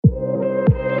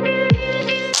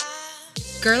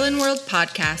Girl in World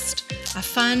Podcast, a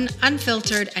fun,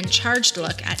 unfiltered, and charged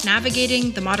look at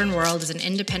navigating the modern world as an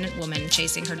independent woman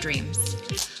chasing her dreams.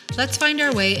 Let's find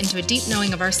our way into a deep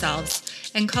knowing of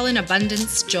ourselves and call in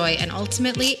abundance, joy, and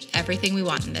ultimately everything we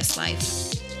want in this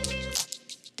life.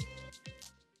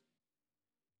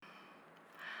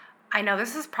 I know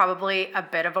this is probably a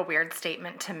bit of a weird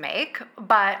statement to make,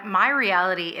 but my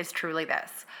reality is truly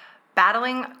this.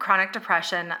 Battling chronic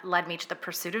depression led me to the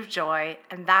pursuit of joy,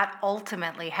 and that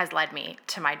ultimately has led me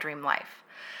to my dream life.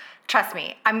 Trust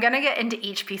me, I'm going to get into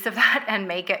each piece of that and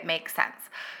make it make sense.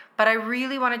 But I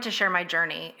really wanted to share my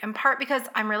journey, in part because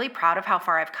I'm really proud of how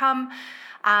far I've come,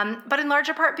 but in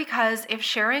larger part because if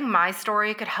sharing my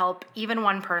story could help even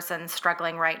one person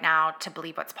struggling right now to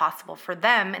believe what's possible for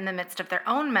them in the midst of their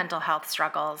own mental health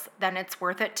struggles, then it's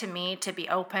worth it to me to be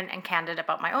open and candid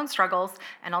about my own struggles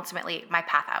and ultimately my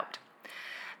path out.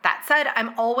 That said,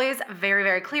 I'm always very,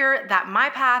 very clear that my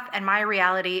path and my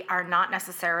reality are not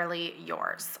necessarily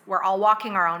yours. We're all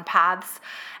walking our own paths,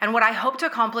 and what I hope to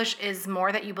accomplish is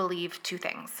more that you believe two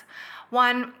things.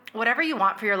 One, whatever you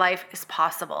want for your life is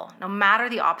possible, no matter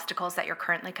the obstacles that you're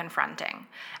currently confronting.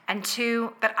 And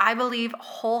two, that I believe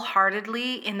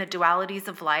wholeheartedly in the dualities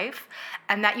of life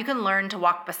and that you can learn to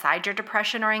walk beside your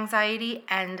depression or anxiety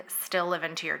and still live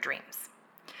into your dreams.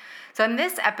 So in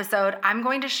this episode, I'm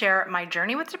going to share my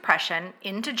journey with depression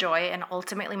into joy and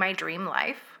ultimately my dream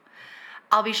life.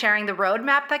 I'll be sharing the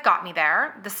roadmap that got me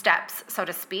there, the steps, so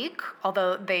to speak,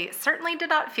 although they certainly did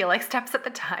not feel like steps at the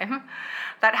time,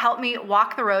 that helped me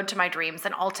walk the road to my dreams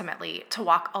and ultimately to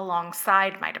walk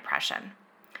alongside my depression.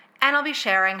 And I'll be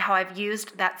sharing how I've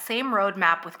used that same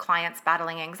roadmap with clients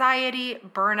battling anxiety,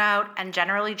 burnout, and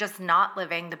generally just not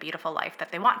living the beautiful life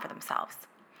that they want for themselves.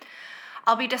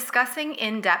 I'll be discussing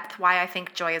in depth why I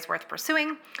think joy is worth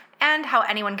pursuing and how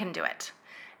anyone can do it.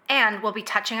 And we'll be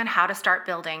touching on how to start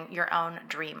building your own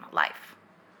dream life.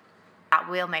 That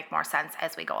will make more sense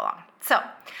as we go along. So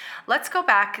let's go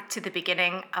back to the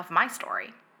beginning of my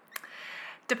story.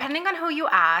 Depending on who you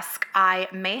ask, I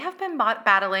may have been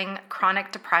battling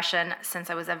chronic depression since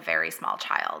I was a very small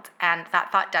child. And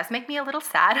that thought does make me a little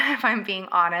sad, if I'm being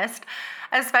honest,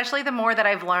 especially the more that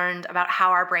I've learned about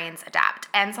how our brains adapt,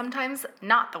 and sometimes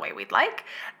not the way we'd like,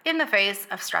 in the face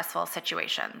of stressful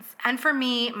situations. And for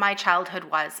me, my childhood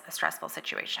was a stressful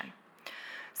situation.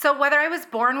 So whether I was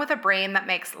born with a brain that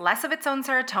makes less of its own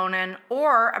serotonin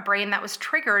or a brain that was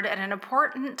triggered at an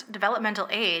important developmental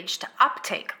age to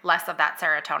uptake less of that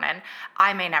serotonin,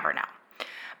 I may never know.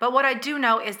 But what I do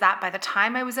know is that by the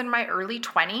time I was in my early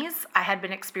 20s, I had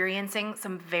been experiencing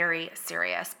some very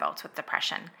serious bouts with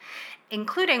depression,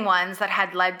 including ones that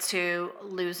had led to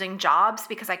losing jobs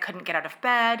because I couldn't get out of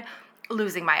bed,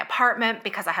 losing my apartment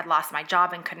because I had lost my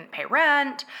job and couldn't pay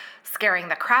rent, scaring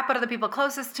the crap out of the people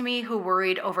closest to me who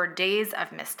worried over days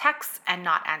of missed texts and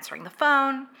not answering the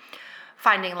phone,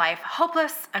 finding life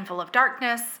hopeless and full of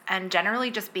darkness, and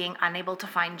generally just being unable to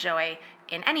find joy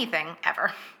in anything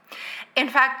ever. In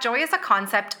fact, joy as a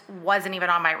concept wasn't even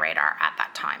on my radar at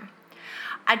that time.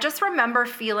 I just remember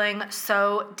feeling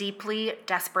so deeply,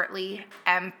 desperately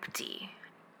empty.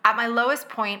 At my lowest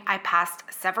point, I passed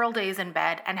several days in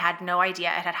bed and had no idea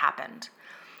it had happened.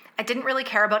 I didn't really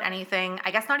care about anything,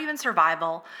 I guess not even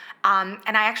survival, and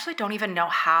I actually don't even know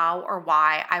how or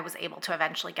why I was able to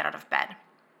eventually get out of bed.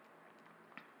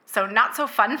 So not so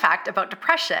fun fact about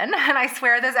depression, and I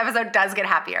swear this episode does get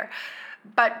happier,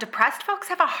 but depressed folks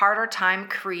have a harder time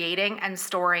creating and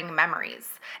storing memories.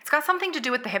 It's got something to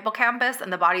do with the hippocampus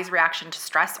and the body's reaction to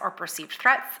stress or perceived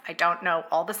threats. I don't know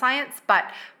all the science,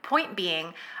 but point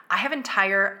being, I have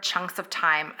entire chunks of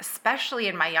time, especially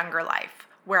in my younger life,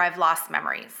 where I've lost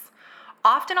memories.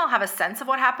 Often I'll have a sense of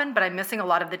what happened, but I'm missing a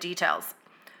lot of the details.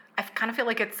 I kind of feel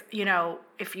like it's,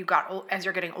 if you as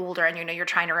you're getting older and you're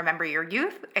trying to remember your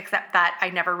youth, except that I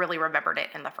never really remembered it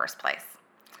in the first place.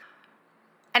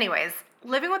 Anyways,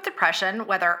 living with depression,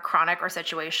 whether chronic or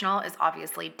situational, is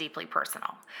obviously deeply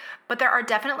personal. But there are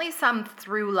definitely some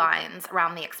through lines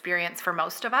around the experience for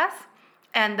most of us.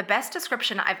 And the best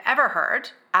description I've ever heard,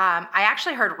 I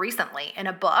actually heard recently in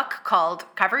a book called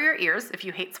Cover Your Ears If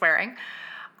You Hate Swearing,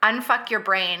 Unfuck Your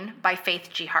Brain by Faith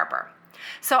G. Harper.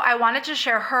 So I wanted to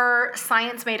share her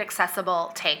science-made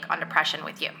accessible take on depression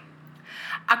with you.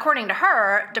 According to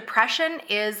her, depression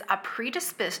is a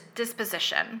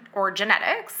predisposition or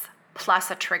genetics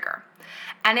plus a trigger.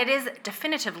 And it is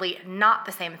definitively not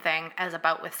the same thing as a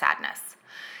bout with sadness.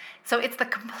 So it's the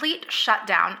complete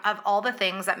shutdown of all the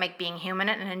things that make being human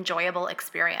an enjoyable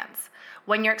experience.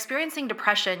 When you're experiencing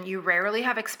depression, you rarely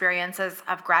have experiences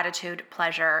of gratitude,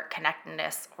 pleasure,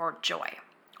 connectedness, or joy.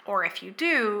 or if you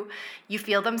do, you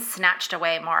feel them snatched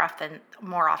away more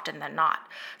often than not.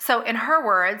 So in her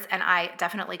words, and I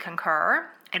definitely concur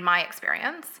in my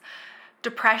experience,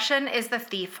 depression is the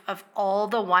thief of all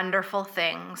the wonderful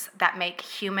things that make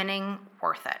humaning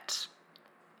worth it.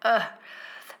 Ugh.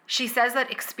 She says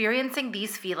that experiencing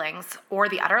these feelings, or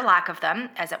the utter lack of them,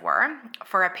 as it were,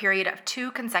 for a period of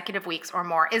 2 consecutive weeks or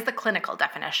more is the clinical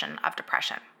definition of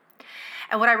depression.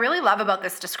 And what I really love about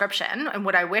this description, and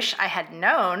what I wish I had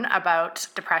known about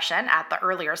depression at the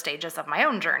earlier stages of my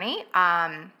own journey,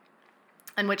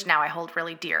 and which now I hold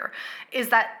really dear, is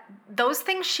that those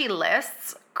things she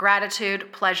lists, gratitude,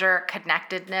 pleasure,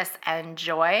 connectedness, and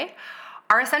joy,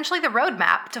 are essentially the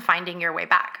roadmap to finding your way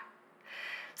back.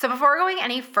 So before going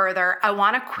any further, I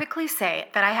want to quickly say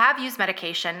that I have used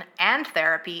medication and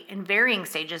therapy in varying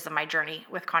stages of my journey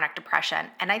with chronic depression,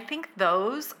 and I think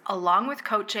those, along with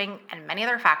coaching and many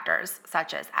other factors,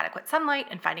 such as adequate sunlight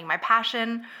and finding my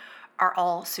passion, are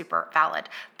all super valid.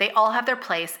 They all have their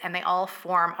place, and they all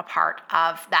form a part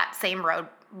of that same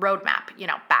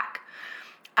roadmap, back.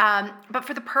 But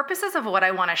for the purposes of what I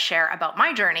want to share about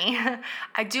my journey,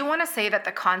 I do want to say that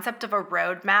the concept of a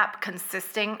roadmap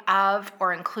consisting of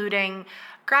or including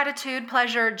gratitude,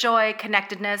 pleasure, joy,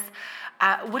 connectedness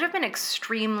would have been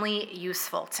extremely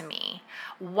useful to me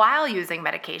while using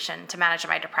medication to manage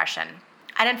my depression.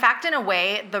 And in fact, in a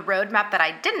way, the roadmap that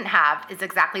I didn't have is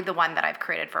exactly the one that I've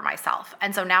created for myself.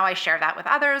 And so now I share that with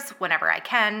others whenever I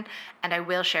can, and I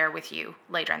will share with you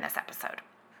later in this episode.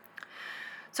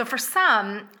 So for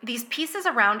some, these pieces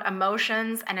around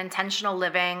emotions and intentional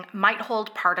living might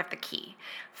hold part of the key.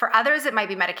 For others, it might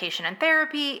be medication and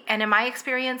therapy, and in my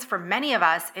experience, for many of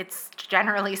us, it's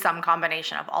generally some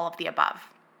combination of all of the above.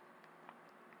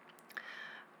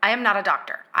 I am not a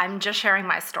doctor. I'm just sharing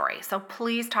my story, so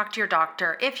please talk to your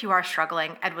doctor if you are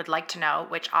struggling and would like to know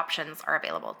which options are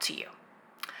available to you.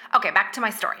 Okay, back to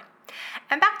my story.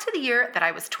 And back to the year that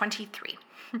I was 23.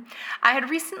 I had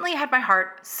recently had my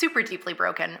heart super deeply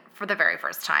broken for the very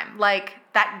first time. Like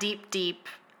that deep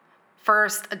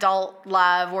first adult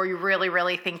love where you really,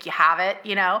 really think you have it,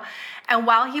 And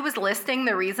while he was listing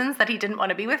the reasons that he didn't want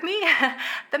to be with me,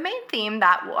 the main theme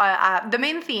that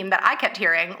I kept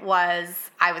hearing was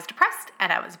I was depressed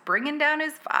and I was bringing down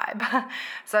his vibe.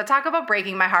 So talk about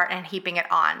breaking my heart and heaping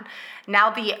it on. Now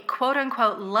the quote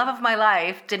unquote love of my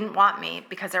life didn't want me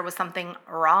because there was something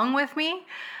wrong with me.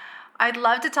 I'd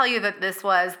love to tell you that this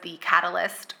was the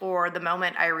catalyst or the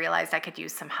moment I realized I could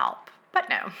use some help, but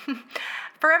no.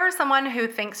 Forever someone who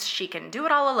thinks she can do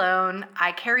it all alone,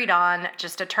 I carried on,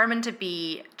 just determined to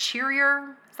be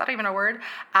cheerier, is that even a word?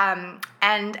 And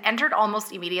entered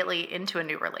almost immediately into a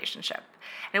new relationship.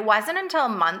 And it wasn't until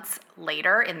months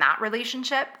later in that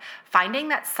relationship, finding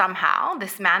that somehow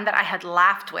this man that I had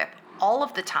laughed with all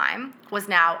of the time was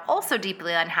now also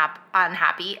deeply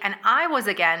unhappy, and I was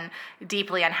again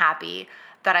deeply unhappy,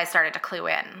 that I started to clue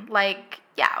in. Like,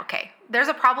 yeah, okay, there's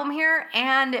a problem here,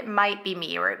 and it might be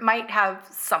me, or it might have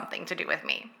something to do with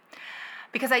me.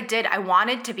 Because I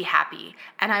wanted to be happy,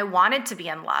 and I wanted to be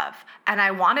in love, and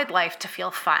I wanted life to feel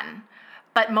fun.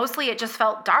 But mostly it just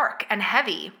felt dark and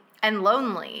heavy and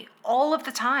lonely all of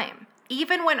the time,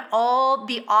 even when all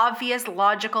the obvious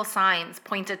logical signs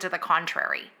pointed to the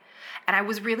contrary. And I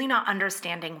was really not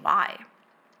understanding why.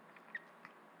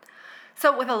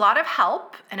 So with a lot of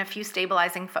help and a few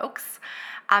stabilizing folks,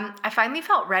 I finally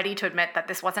felt ready to admit that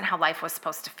this wasn't how life was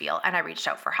supposed to feel, and I reached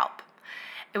out for help.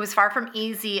 It was far from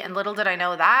easy, and little did I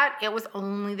know that it was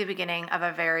only the beginning of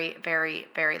a very, very,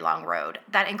 very long road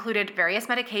that included various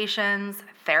medications,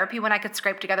 therapy when I could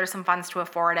scrape together some funds to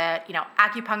afford it,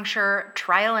 acupuncture,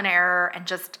 trial and error, and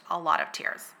just a lot of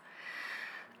tears.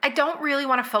 I don't really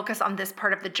want to focus on this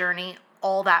part of the journey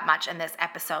all that much in this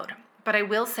episode, but I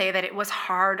will say that it was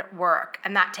hard work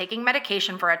and that taking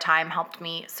medication for a time helped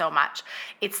me so much.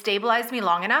 It stabilized me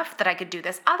long enough that I could do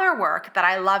this other work that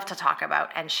I love to talk about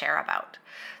and share about.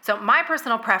 So my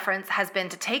personal preference has been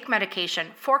to take medication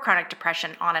for chronic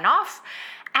depression on and off,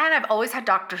 and I've always had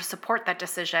doctors support that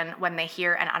decision when they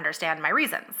hear and understand my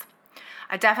reasons.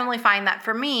 I definitely find that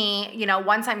for me,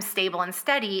 once I'm stable and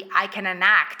steady, I can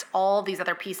enact all these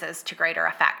other pieces to greater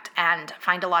effect and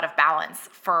find a lot of balance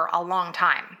for a long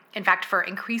time. In fact, for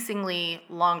increasingly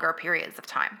longer periods of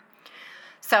time.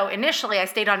 So initially, I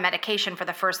stayed on medication for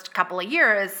the first couple of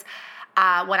years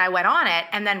when I went on it,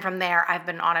 and then from there, I've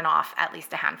been on and off at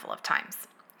least a handful of times.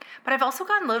 But I've also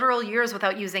gone literal years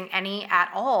without using any at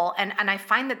all, and I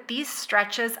find that these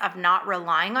stretches of not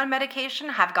relying on medication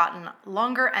have gotten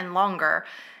longer and longer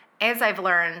as I've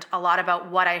learned a lot about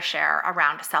what I share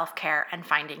around self-care and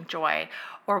finding joy,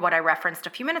 or what I referenced a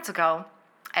few minutes ago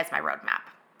as my roadmap.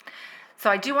 So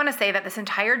I do want to say that this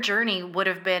entire journey would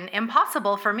have been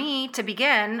impossible for me to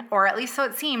begin, or at least so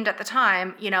it seemed at the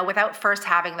time, without first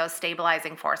having those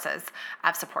stabilizing forces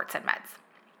of supports and meds.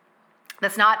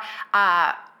 That's not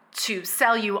to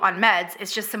sell you on meds.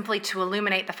 It's just simply to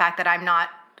illuminate the fact that I'm not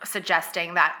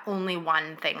suggesting that only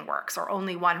one thing works or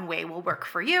only one way will work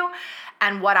for you.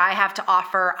 And what I have to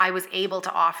offer, I was able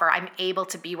to offer. I'm able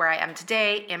to be where I am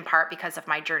today in part because of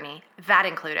my journey. That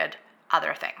included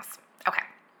other things. Okay.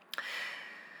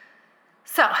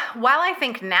 So while I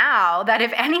think now that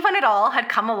if anyone at all had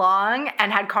come along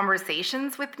and had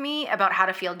conversations with me about how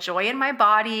to feel joy in my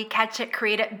body, catch it,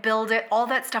 create it, build it, all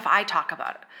that stuff I talk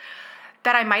about,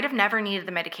 that I might have never needed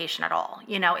the medication at all.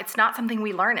 It's not something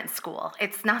we learn in school.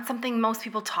 It's not something most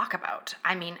people talk about.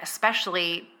 I mean,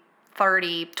 especially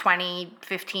 30, 20,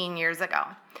 15 years ago.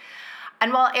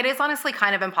 And while it is honestly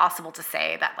kind of impossible to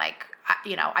say that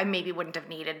I maybe wouldn't have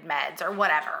needed meds or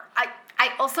whatever,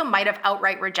 I also might have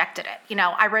outright rejected it.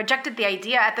 I rejected the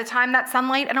idea at the time that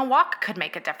sunlight and a walk could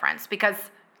make a difference because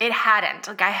it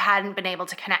hadn't. I hadn't been able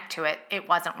to connect to it. It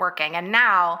wasn't working. And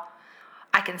now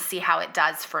I can see how it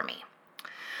does for me.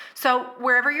 So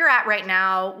wherever you're at right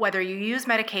now, whether you use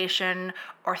medication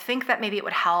or think that maybe it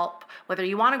would help, whether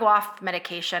you want to go off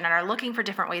medication and are looking for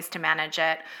different ways to manage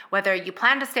it, whether you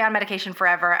plan to stay on medication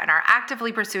forever and are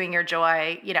actively pursuing your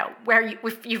joy,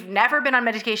 if you've never been on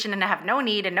medication and have no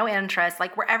need and no interest,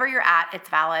 wherever you're at, it's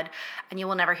valid and you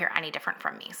will never hear any different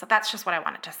from me. So that's just what I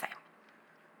wanted to say.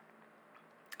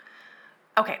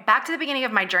 Okay, back to the beginning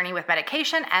of my journey with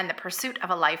medication and the pursuit of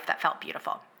a life that felt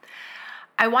beautiful.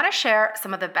 I want to share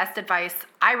some of the best advice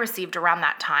I received around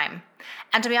that time.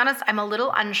 And to be honest, I'm a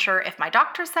little unsure if my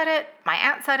doctor said it, my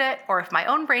aunt said it, or if my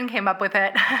own brain came up with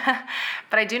it.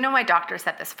 But I do know my doctor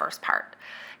said this first part.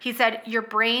 He said, your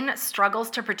brain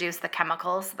struggles to produce the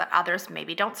chemicals that others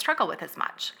maybe don't struggle with as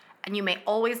much. And you may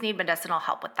always need medicinal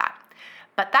help with that.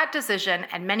 But that decision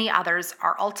and many others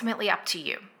are ultimately up to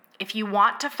you. If you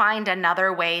want to find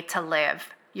another way to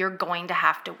live, you're going to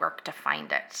have to work to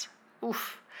find it.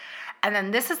 Oof. And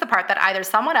then this is the part that either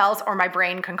someone else or my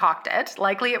brain concocted.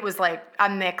 Likely it was a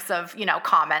mix of,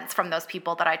 comments from those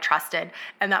people that I trusted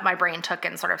and that my brain took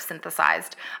and sort of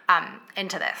synthesized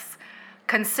into this.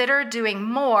 Consider doing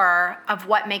more of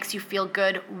what makes you feel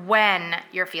good when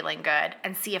you're feeling good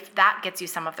and see if that gets you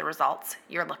some of the results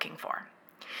you're looking for.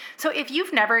 So if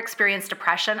you've never experienced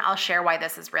depression, I'll share why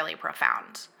this is really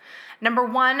profound. Number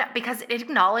one, because it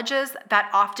acknowledges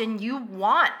that often you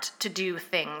want to do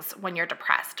things when you're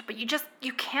depressed, but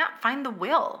you can't find the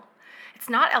will. It's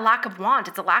not a lack of want,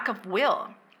 it's a lack of will.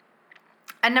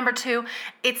 And number two,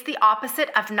 it's the opposite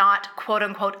of not, quote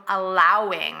unquote,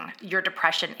 allowing your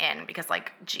depression in, because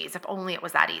geez, if only it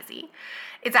was that easy.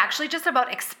 It's actually just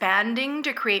about expanding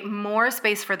to create more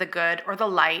space for the good or the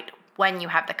light when you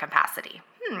have the capacity.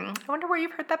 I wonder where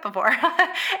you've heard that before.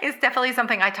 It's definitely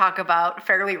something I talk about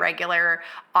fairly regular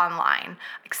online.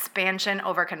 Expansion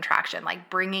over contraction,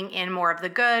 bringing in more of the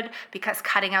good because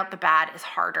cutting out the bad is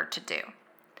harder to do.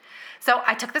 So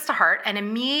I took this to heart and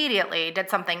immediately did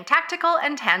something tactical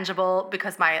and tangible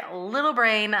because my little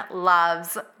brain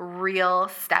loves real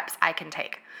steps I can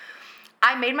take.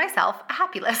 I made myself a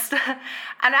happy list, an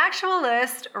actual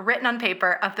list written on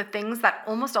paper of the things that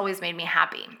almost always made me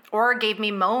happy or gave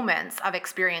me moments of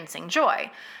experiencing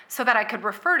joy so that I could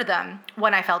refer to them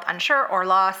when I felt unsure or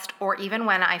lost or even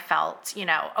when I felt,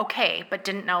 okay, but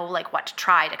didn't know what to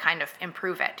try to kind of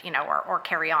improve it, or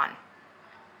carry on.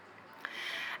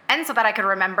 And so that I could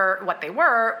remember what they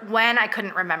were when I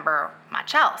couldn't remember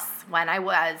much else, when I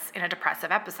was in a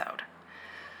depressive episode.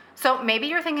 So maybe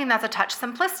you're thinking that's a touch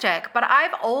simplistic, but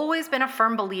I've always been a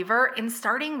firm believer in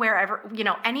starting wherever,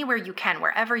 anywhere you can,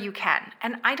 wherever you can.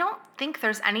 And I don't think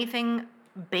there's anything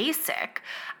basic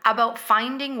about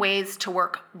finding ways to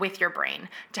work with your brain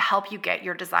to help you get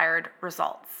your desired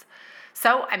results.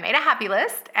 So I made a happy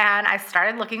list and I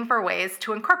started looking for ways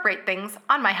to incorporate things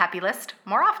on my happy list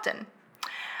more often.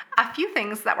 A few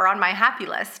things that were on my happy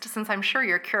list, since I'm sure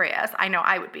you're curious, I know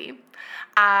I would be.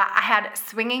 I had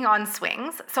swinging on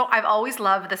swings. So I've always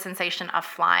loved the sensation of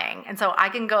flying. And so I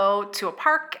can go to a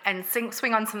park and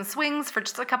swing on some swings for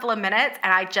just a couple of minutes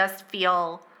and I just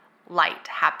feel light,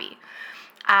 happy.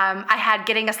 I had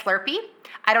getting a Slurpee.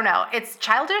 I don't know, it's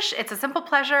childish, it's a simple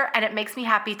pleasure, and it makes me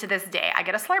happy to this day. I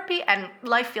get a Slurpee and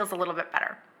life feels a little bit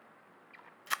better.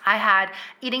 I had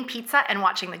eating pizza and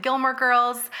watching the Gilmore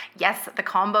Girls. Yes, the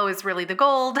combo is really the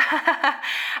gold.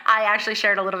 I actually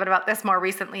shared a little bit about this more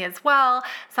recently as well.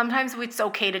 Sometimes it's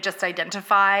okay to just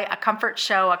identify a comfort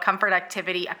show, a comfort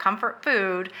activity, a comfort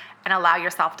food, and allow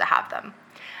yourself to have them.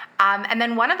 And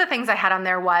then one of the things I had on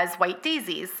there was white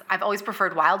daisies. I've always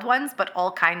preferred wild ones, but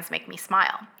all kinds make me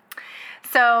smile.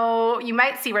 So you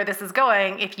might see where this is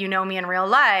going if you know me in real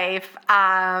life.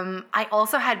 I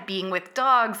also had being with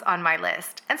dogs on my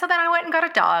list. And so then I went and got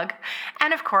a dog.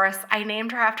 And of course, I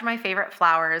named her after my favorite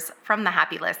flowers from the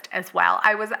happy list as well.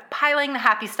 I was piling the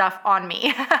happy stuff on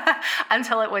me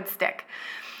until it would stick.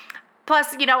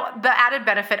 Plus, the added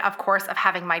benefit, of course, of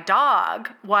having my dog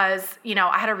was,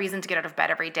 I had a reason to get out of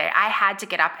bed every day. I had to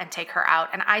get up and take her out.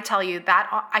 And I tell you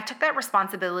that I took that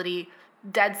responsibility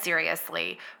dead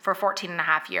seriously for 14 and a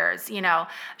half years.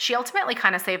 She ultimately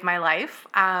kind of saved my life.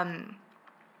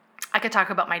 I could talk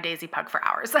about my Daisy Pug for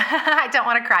hours. I don't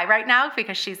want to cry right now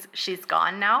because she's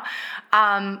gone now.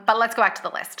 But let's go back to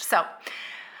the list. So,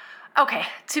 okay,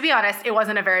 to be honest, it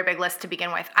wasn't a very big list to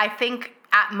begin with. I think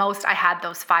at most I had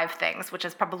those 5 things, which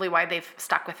is probably why they've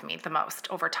stuck with me the most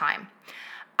over time.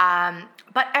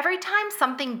 But every time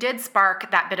something did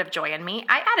spark that bit of joy in me,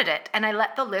 I added it and I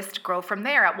let the list grow from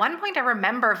there. At one point, I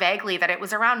remember vaguely that it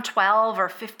was around 12 or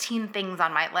 15 things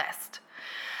on my list.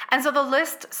 And so the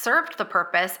list served the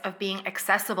purpose of being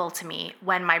accessible to me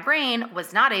when my brain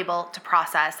was not able to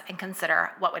process and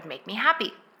consider what would make me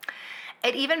happy.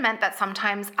 It even meant that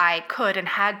sometimes I could and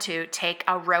had to take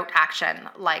a rote action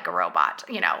like a robot,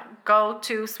 go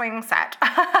to swing set.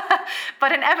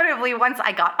 But inevitably, once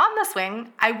I got on the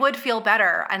swing, I would feel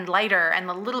better and lighter and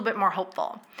a little bit more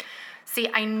hopeful. See,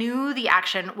 I knew the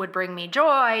action would bring me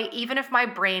joy, even if my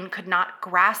brain could not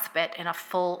grasp it in a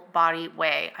full body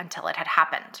way until it had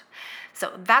happened.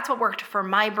 So that's what worked for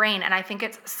my brain, and I think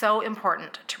it's so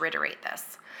important to reiterate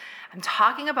this. I'm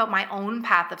talking about my own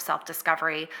path of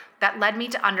self-discovery that led me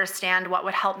to understand what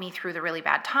would help me through the really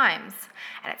bad times.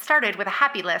 And it started with a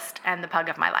happy list and the pug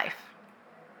of my life.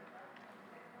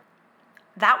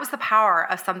 That was the power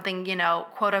of something,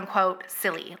 quote unquote,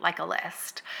 silly, like a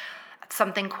list.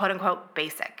 Something quote unquote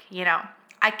basic,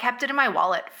 I kept it in my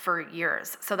wallet for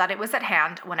years so that it was at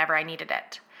hand whenever I needed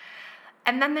it.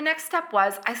 And then the next step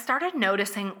was I started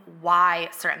noticing why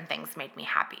certain things made me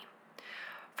happy.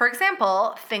 For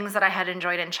example, things that I had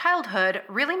enjoyed in childhood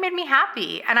really made me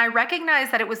happy. And I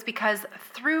recognized that it was because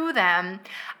through them,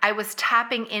 I was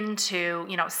tapping into,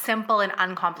 simple and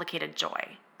uncomplicated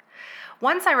joy.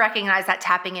 Once I recognized that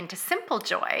tapping into simple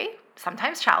joy,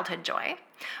 sometimes childhood joy,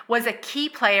 was a key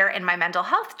player in my mental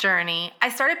health journey, I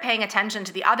started paying attention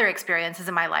to the other experiences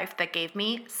in my life that gave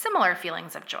me similar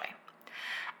feelings of joy.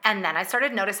 And then I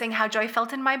started noticing how joy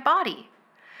felt in my body.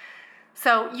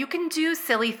 So you can do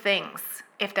silly things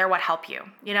if they're what help you.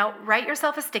 Write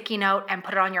yourself a sticky note and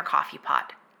put it on your coffee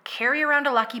pot. Carry around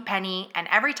a lucky penny, and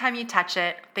every time you touch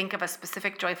it, think of a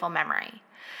specific joyful memory.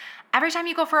 Every time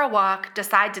you go for a walk,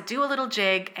 decide to do a little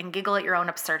jig and giggle at your own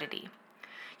absurdity.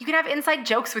 You can have inside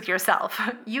jokes with yourself.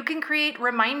 You can create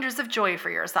reminders of joy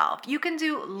for yourself. You can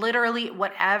do literally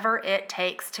whatever it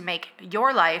takes to make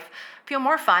your life feel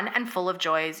more fun and full of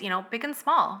joys, big and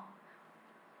small.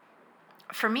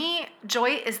 For me,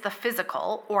 joy is the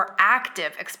physical or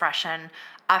active expression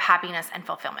of happiness and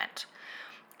fulfillment.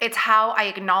 It's how I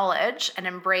acknowledge and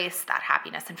embrace that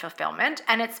happiness and fulfillment,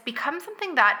 and it's become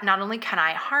something that not only can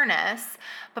I harness,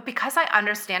 but because I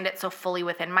understand it so fully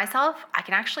within myself, I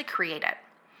can actually create it.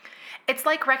 It's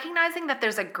like recognizing that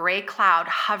there's a gray cloud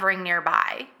hovering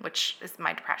nearby, which is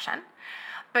my depression,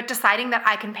 but deciding that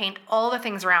I can paint all the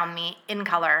things around me in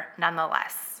color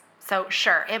nonetheless. So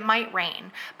sure, it might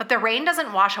rain, but the rain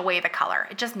doesn't wash away the color.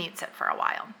 It just mutes it for a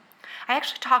while. I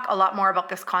actually talk a lot more about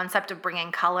this concept of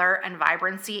bringing color and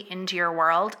vibrancy into your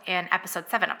world in episode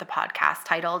 7 of the podcast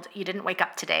titled, You Didn't Wake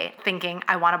Up Today Thinking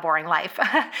I Want a Boring Life,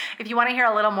 if you want to hear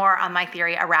a little more on my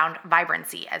theory around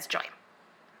vibrancy as joy.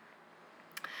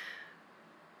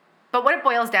 But what it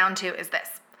boils down to is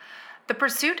this. The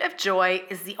pursuit of joy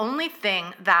is the only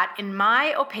thing that, in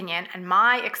my opinion and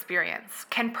my experience,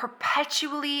 can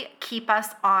perpetually keep us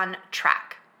on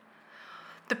track.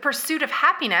 The pursuit of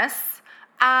happiness,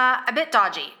 a bit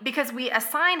dodgy, because we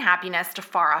assign happiness to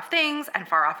far-off things and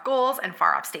far-off goals and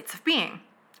far-off states of being.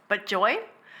 But joy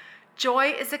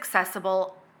is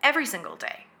accessible every single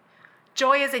day.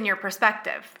 Joy is in your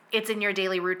perspective. It's in your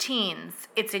daily routines.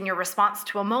 It's in your response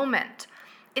to a moment.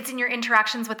 It's in your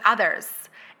interactions with others.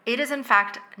 It is, in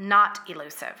fact, not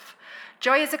elusive.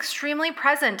 Joy is extremely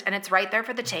present, and it's right there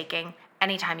for the taking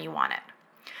anytime you want it.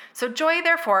 So joy,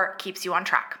 therefore, keeps you on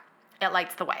track. It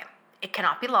lights the way. It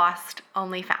cannot be lost,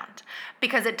 only found,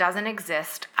 because it doesn't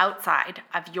exist outside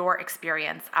of your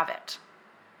experience of it.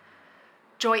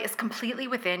 Joy is completely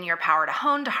within your power to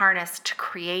hone, to harness, to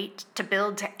create, to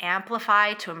build, to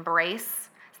amplify, to embrace.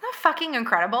 Isn't that fucking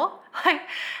incredible?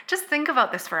 Just think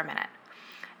about this for a minute.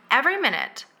 Every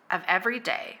minute of every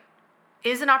day,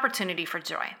 is an opportunity for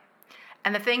joy.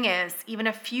 And the thing is, even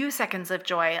a few seconds of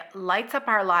joy lights up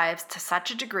our lives to such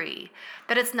a degree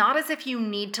that it's not as if you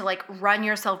need to run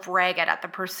yourself ragged at the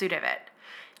pursuit of it.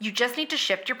 You just need to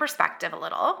shift your perspective a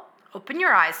little, open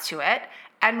your eyes to it,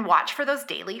 and watch for those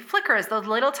daily flickers, those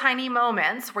little tiny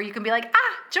moments where you can be like,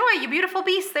 joy, you beautiful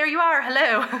beast, there you are,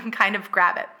 hello, and kind of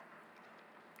grab it.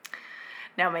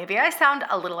 Now, maybe I sound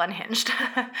a little unhinged,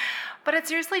 but it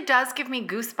seriously does give me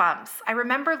goosebumps. I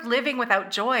remember living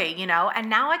without joy, and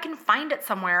now I can find it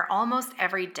somewhere almost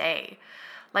every day.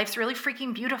 Life's really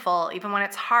freaking beautiful, even when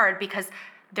it's hard, because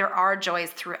there are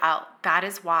joys throughout. That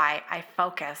is why I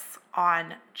focus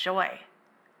on joy.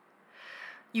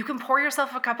 You can pour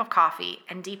yourself a cup of coffee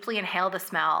and deeply inhale the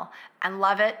smell and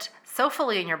love it so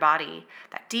fully in your body,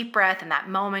 that deep breath and that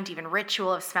moment, even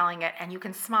ritual of smelling it, and you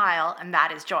can smile, and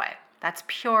that is joy. That's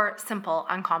pure, simple,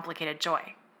 uncomplicated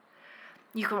joy.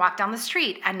 You can walk down the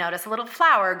street and notice a little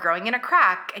flower growing in a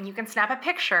crack, and you can snap a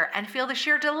picture and feel the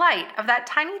sheer delight of that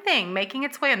tiny thing making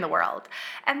its way in the world.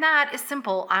 And that is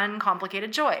simple,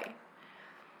 uncomplicated joy.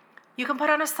 You can put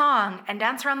on a song and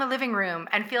dance around the living room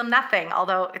and feel nothing,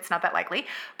 although it's not that likely.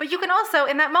 But you can also,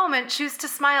 in that moment, choose to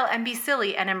smile and be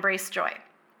silly and embrace joy.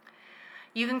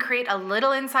 You can create a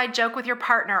little inside joke with your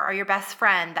partner or your best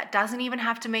friend that doesn't even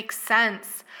have to make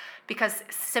sense, because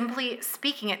simply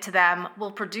speaking it to them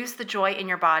will produce the joy in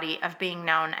your body of being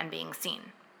known and being seen.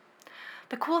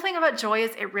 The cool thing about joy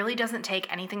is it really doesn't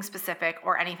take anything specific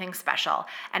or anything special,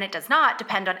 and it does not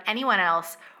depend on anyone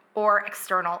else or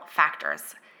external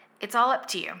factors. It's all up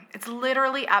to you. It's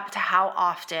literally up to how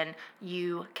often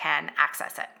you can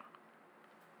access it.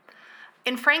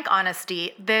 In frank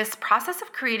honesty, this process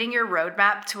of creating your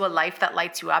roadmap to a life that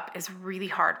lights you up is really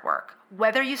hard work,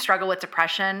 whether you struggle with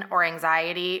depression or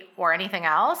anxiety or anything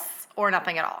else or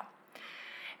nothing at all.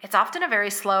 It's often a very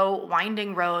slow,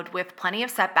 winding road with plenty of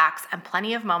setbacks and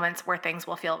plenty of moments where things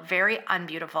will feel very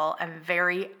unbeautiful and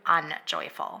very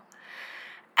unjoyful.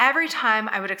 Every time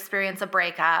I would experience a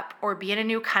breakup or be in a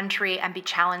new country and be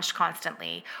challenged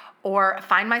constantly, or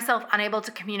find myself unable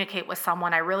to communicate with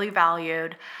someone I really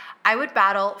valued, I would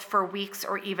battle for weeks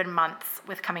or even months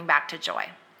with coming back to joy.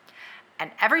 And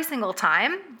every single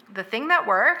time, the thing that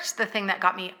worked, the thing that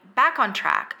got me back on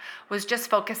track, was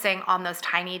just focusing on those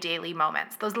tiny daily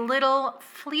moments, those little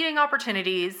fleeting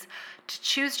opportunities to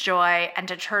choose joy and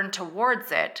to turn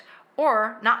towards it,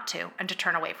 or not to, and to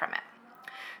turn away from it.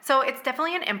 So it's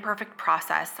definitely an imperfect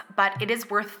process, but it is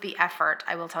worth the effort,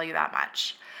 I will tell you that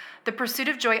much. The pursuit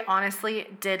of joy honestly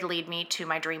did lead me to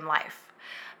my dream life.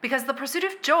 Because the pursuit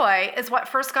of joy is what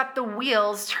first got the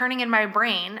wheels turning in my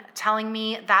brain, telling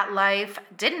me that life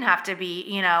didn't have to be,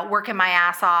 working my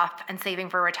ass off and saving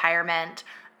for retirement,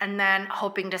 and then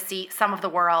hoping to see some of the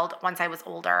world once I was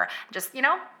older. Just,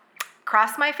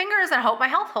 cross my fingers and hope my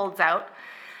health holds out.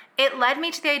 It led me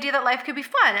to the idea that life could be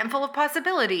fun and full of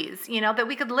possibilities, that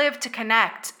we could live to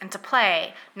connect and to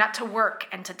play, not to work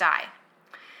and to die.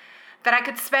 That I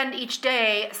could spend each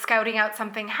day scouting out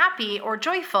something happy or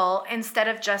joyful instead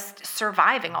of just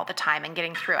surviving all the time and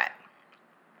getting through it.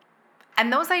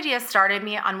 And those ideas started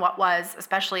me on what was,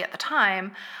 especially at the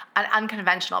time, an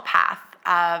unconventional path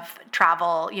of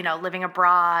travel, living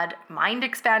abroad,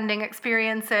 mind-expanding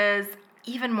experiences,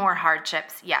 even more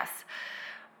hardships, yes.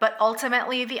 But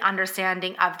ultimately, the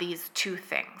understanding of these two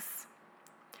things.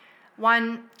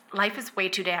 One, life is way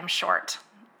too damn short.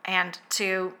 And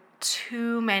two,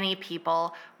 too many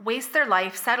people waste their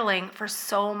life settling for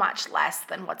so much less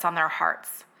than what's on their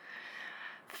hearts.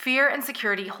 Fear and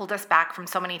insecurity hold us back from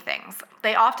so many things.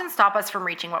 They often stop us from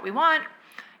reaching what we want,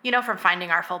 from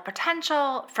finding our full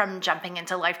potential, from jumping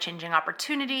into life-changing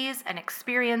opportunities and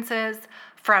experiences,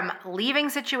 from leaving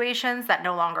situations that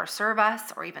no longer serve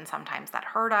us or even sometimes that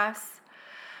hurt us.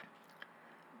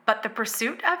 But the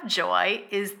pursuit of joy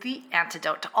is the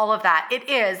antidote to all of that. It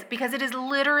is, because it is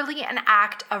literally an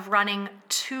act of running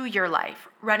to your life,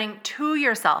 running to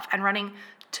yourself, and running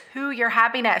to your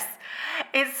happiness.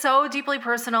 It's so deeply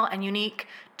personal and unique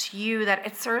to you that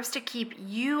it serves to keep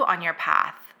you on your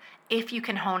path if you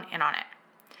can hone in on it.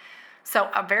 So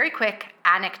a very quick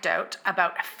anecdote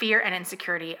about fear and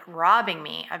insecurity robbing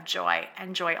me of joy,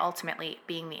 and joy ultimately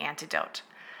being the antidote.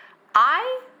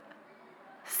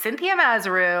 Cynthia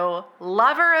Mazaru,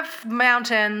 lover of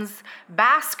mountains,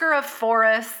 basker of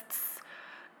forests,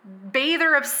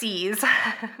 bather of seas,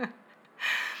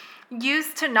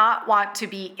 used to not want to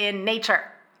be in nature.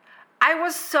 I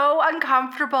was so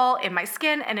uncomfortable in my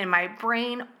skin and in my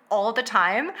brain all the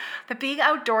time that being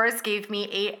outdoors gave me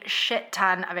a shit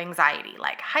ton of anxiety.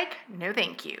 Like, hike? No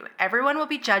thank you. Everyone will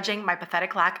be judging my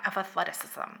pathetic lack of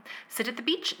athleticism. Sit at the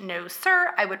beach? No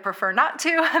sir, I would prefer not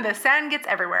to. The sand gets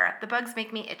everywhere. The bugs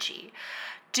make me itchy.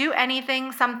 Do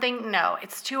anything, something? No,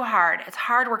 it's too hard. It's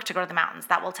hard work to go to the mountains.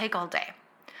 That will take all day.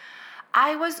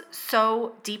 I was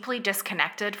so deeply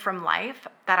disconnected from life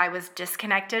that I was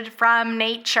disconnected from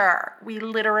nature. We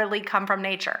literally come from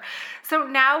nature. So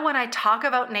now when I talk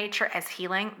about nature as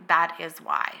healing, that is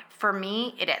why. For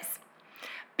me, it is.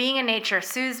 Being in nature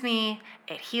soothes me,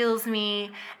 it heals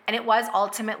me, and it was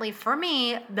ultimately, for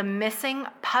me, the missing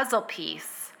puzzle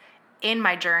piece in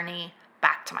my journey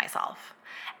back to myself.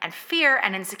 And fear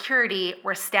and insecurity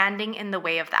were standing in the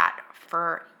way of that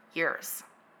for years.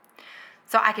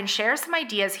 So I can share some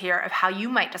ideas here of how you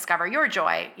might discover your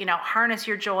joy, harness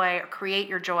your joy or create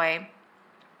your joy.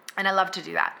 And I love to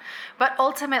do that. But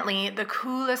ultimately, the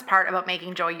coolest part about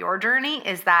making joy your journey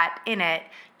is that in it,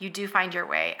 you do find your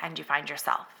way and you find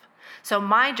yourself. So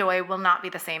my joy will not be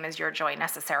the same as your joy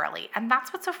necessarily. And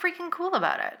that's what's so freaking cool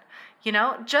about it.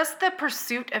 Just the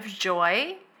pursuit of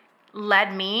joy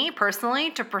led me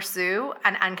personally to pursue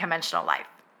an unconventional life.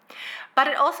 But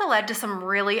it also led to some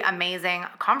really amazing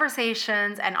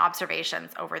conversations and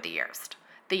observations over the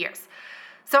years.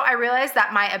 So I realized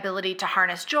that my ability to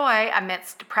harness joy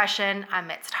amidst depression,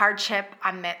 amidst hardship,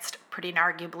 amidst pretty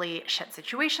arguably shit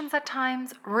situations at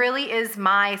times, really is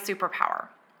my superpower.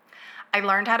 I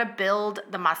learned how to build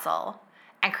the muscle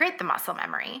and create the muscle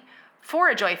memory for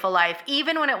a joyful life,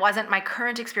 even when it wasn't my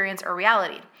current experience or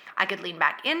reality. I could lean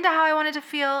back into how I wanted to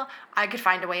feel. I could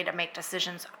find a way to make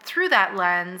decisions through that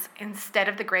lens instead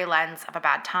of the gray lens of a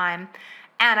bad time.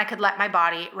 And I could let my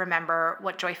body remember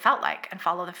what joy felt like and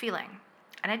follow the feeling.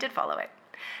 And I did follow it.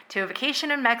 To a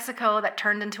vacation in Mexico that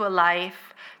turned into a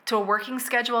life, to a working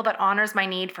schedule that honors my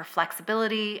need for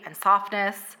flexibility and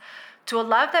softness, to a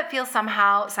love that feels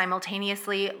somehow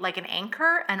simultaneously like an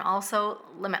anchor and also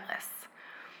limitless.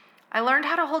 I learned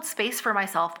how to hold space for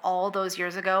myself all those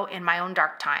years ago in my own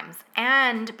dark times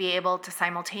and be able to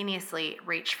simultaneously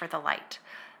reach for the light.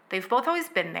 They've both always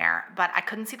been there, but I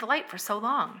couldn't see the light for so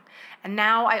long. And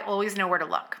now I always know where to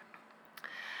look.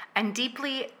 And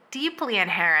deeply, deeply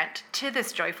inherent to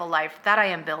this joyful life that I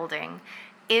am building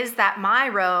is that my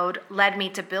road led me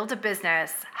to build a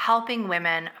business helping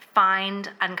women find,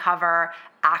 uncover,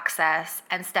 access,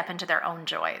 and step into their own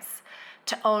joys.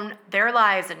 To own their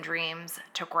lives and dreams,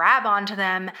 to grab onto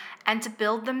them, and to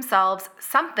build themselves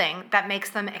something that makes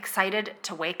them excited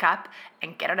to wake up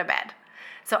and get out of bed.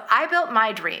 So I built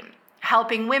my dream,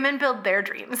 helping women build their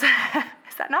dreams.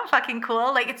 Is that not fucking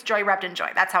cool? Like, it's joy wrapped in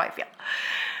joy. That's how I feel.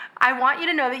 I want you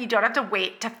to know that you don't have to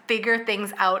wait to figure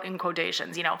things out, in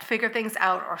quotations, figure things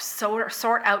out or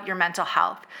sort out your mental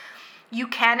health. You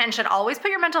can and should always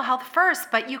put your mental health first,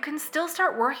 but you can still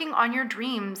start working on your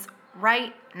dreams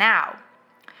right now.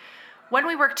 When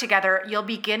we work together, you'll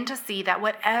begin to see that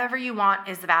whatever you want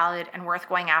is valid and worth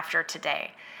going after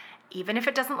today. Even if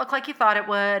it doesn't look like you thought it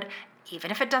would, even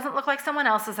if it doesn't look like someone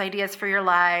else's ideas for your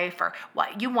life or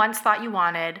what you once thought you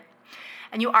wanted.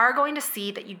 And you are going to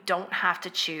see that you don't have to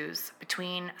choose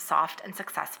between soft and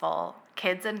successful,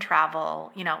 kids and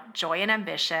travel, joy and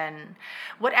ambition.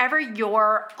 Whatever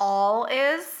your all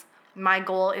is, my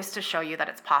goal is to show you that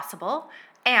it's possible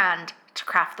and to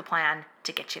craft the plan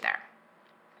to get you there.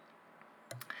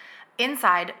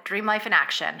 Inside Dream Life in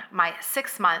Action, my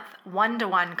 6-month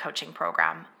one-to-one coaching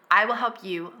program, I will help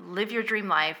you live your dream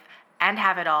life and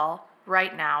have it all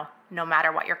right now, no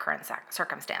matter what your current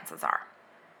circumstances are.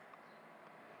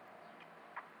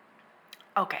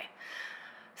 Okay,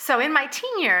 so in my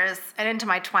teen years and into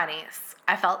my 20s,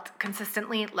 I felt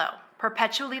consistently low,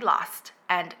 perpetually lost,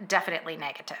 and definitely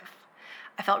negative.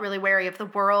 I felt really wary of the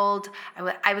world.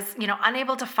 I was,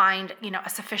 unable to find, a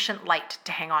sufficient light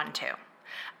to hang on to.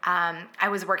 I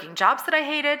was working jobs that I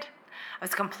hated. I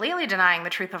was completely denying the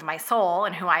truth of my soul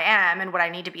and who I am and what I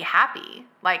need to be happy,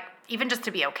 like even just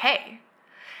to be okay.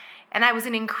 And I was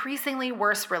in increasingly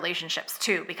worse relationships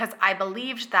too, because I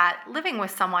believed that living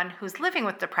with someone who's living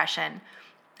with depression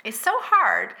is so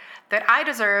hard that I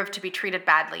deserve to be treated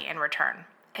badly in return.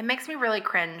 It makes me really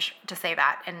cringe to say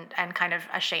that and kind of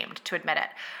ashamed to admit it.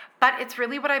 But it's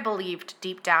really what I believed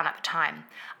deep down at the time.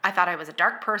 I thought I was a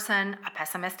dark person, a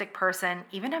pessimistic person,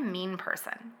 even a mean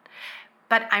person.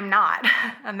 But I'm not,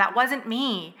 and that wasn't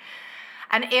me.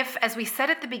 And if, as we said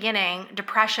at the beginning,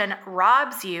 depression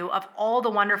robs you of all the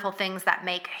wonderful things that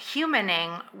make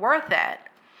humaning worth it,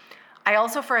 I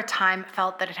also for a time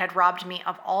felt that it had robbed me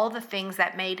of all the things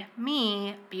that made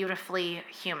me beautifully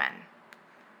human.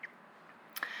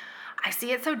 I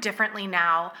see it so differently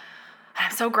now.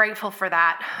 I'm so grateful for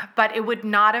that. But it would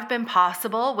not have been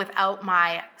possible without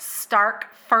my stark,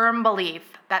 firm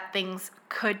belief that things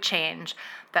could change,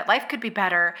 that life could be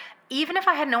better, even if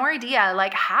I had no idea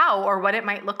like how or what it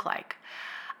might look like.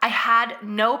 I had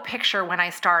no picture when I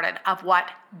started of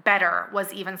what better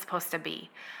was even supposed to be.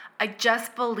 I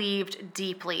just believed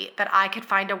deeply that I could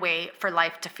find a way for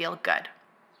life to feel good.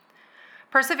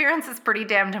 Perseverance is pretty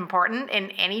damned important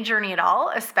in any journey at all,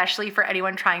 especially for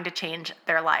anyone trying to change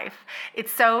their life.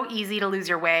 It's so easy to lose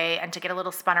your way and to get a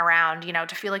little spun around,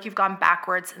 to feel like you've gone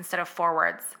backwards instead of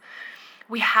forwards.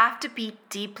 We have to be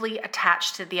deeply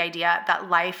attached to the idea that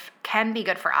life can be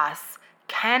good for us,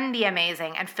 can be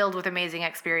amazing and filled with amazing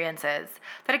experiences,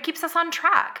 that it keeps us on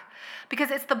track.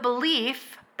 Because it's the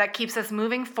belief that keeps us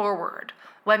moving forward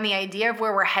when the idea of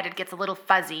where we're headed gets a little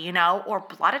fuzzy, or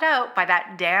blotted out by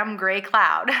that damn gray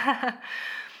cloud.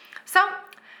 So,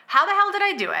 how the hell did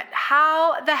I do it?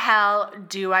 How the hell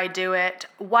do I do it?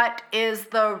 What is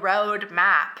the road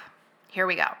map? Here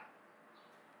we go.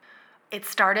 It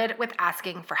started with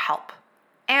asking for help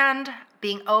and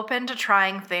being open to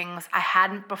trying things I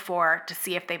hadn't before to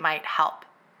see if they might help.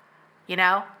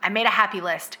 I made a happy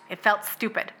list. It felt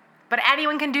stupid, but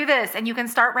anyone can do this and you can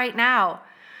start right now.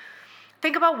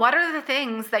 Think about what are the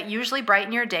things that usually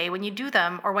brighten your day when you do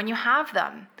them or when you have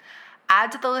them.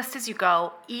 Add to the list as you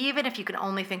go, even if you can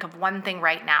only think of one thing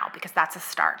right now, because that's a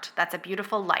start. That's a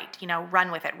beautiful light.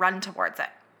 Run with it, run towards it.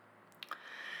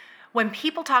 When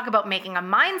people talk about making a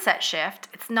mindset shift,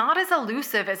 it's not as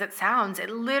elusive as it sounds. It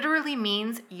literally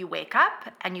means you wake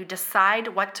up and you decide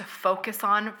what to focus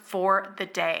on for the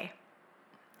day.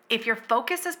 If your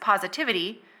focus is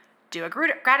positivity, do a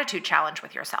gratitude challenge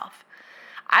with yourself.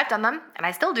 I've done them, and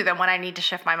I still do them when I need to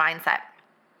shift my mindset.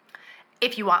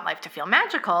 If you want life to feel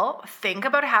magical, think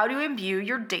about how to imbue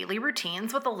your daily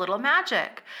routines with a little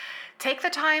magic. Take the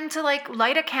time to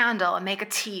light a candle and make a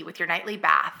tea with your nightly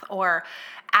bath, or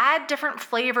add different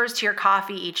flavors to your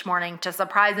coffee each morning to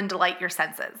surprise and delight your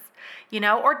senses.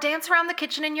 Or dance around the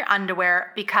kitchen in your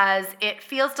underwear because it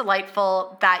feels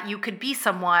delightful that you could be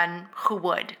someone who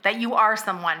would, that you are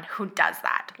someone who does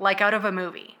that, like out of a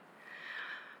movie.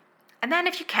 And then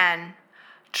if you can,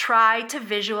 try to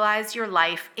visualize your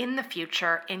life in the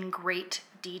future in great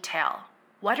detail.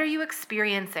 What are you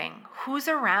experiencing? Who's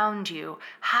around you?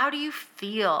 How do you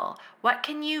feel? What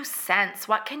can you sense?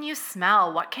 What can you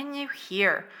smell? What can you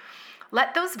hear?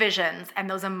 Let those visions and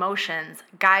those emotions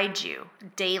guide you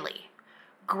daily.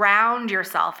 Ground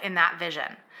yourself in that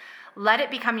vision. Let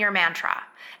it become your mantra.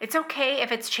 It's okay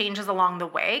if it changes along the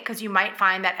way, because you might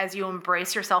find that as you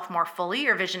embrace yourself more fully,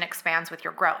 your vision expands with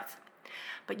your growth.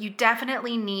 But you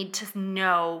definitely need to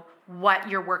know what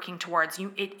you're working towards.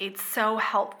 It's so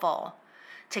helpful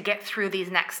to get through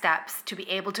these next steps to be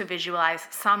able to visualize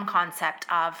some concept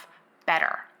of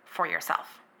better for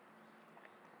yourself.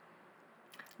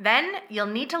 Then you'll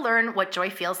need to learn what joy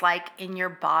feels like in your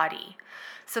body,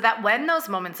 so that when those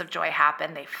moments of joy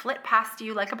happen, they flit past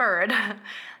you like a bird,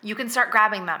 you can start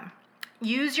grabbing them.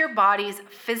 Use your body's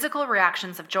physical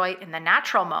reactions of joy in the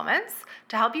natural moments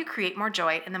to help you create more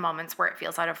joy in the moments where it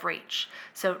feels out of reach.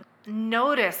 So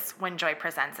notice when joy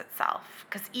presents itself,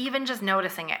 because even just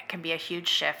noticing it can be a huge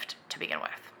shift to begin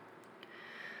with.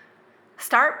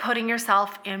 Start putting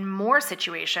yourself in more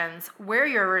situations where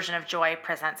your version of joy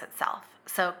presents itself.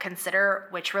 So consider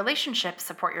which relationships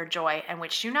support your joy and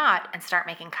which do not, and start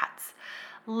making cuts.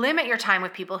 Limit your time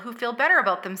with people who feel better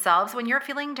about themselves when you're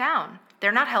feeling down.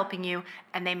 They're not helping you,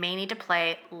 and they may need to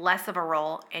play less of a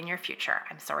role in your future,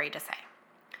 I'm sorry to say.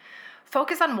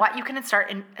 Focus on what you can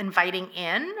start inviting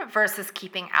in versus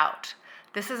keeping out.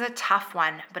 This is a tough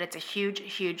one, but it's a huge,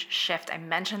 huge shift. I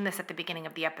mentioned this at the beginning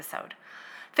of the episode.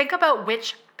 Think about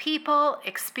which people,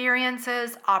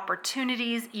 experiences,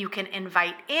 opportunities you can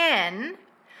invite in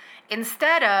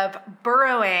instead of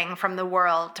burrowing from the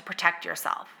world to protect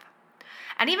yourself.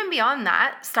 And even beyond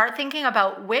that, start thinking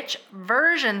about which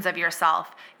versions of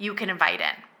yourself you can invite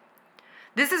in.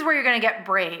 This is where you're going to get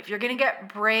brave. You're going to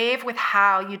get brave with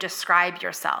how you describe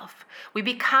yourself. We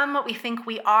become what we think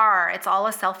we are. It's all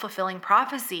a self-fulfilling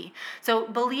prophecy. So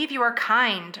believe you are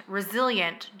kind,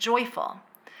 resilient, joyful.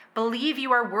 Believe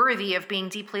you are worthy of being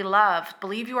deeply loved.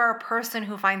 Believe you are a person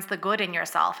who finds the good in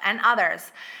yourself and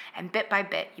others. And bit by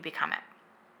bit, you become it.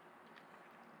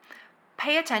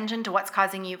 Pay attention to what's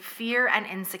causing you fear and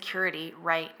insecurity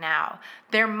right now.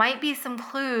 There might be some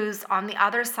clues on the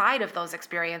other side of those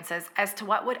experiences as to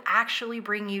what would actually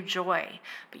bring you joy,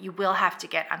 but you will have to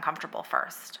get uncomfortable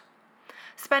first.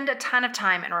 Spend a ton of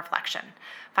time in reflection.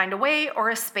 Find a way or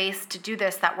a space to do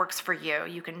this that works for you.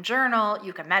 You can journal,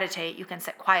 you can meditate, you can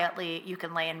sit quietly, you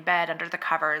can lay in bed under the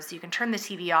covers, you can turn the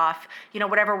TV off,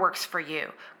 whatever works for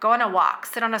you. Go on a walk,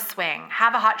 sit on a swing,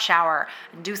 have a hot shower,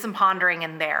 and do some pondering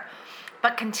in there.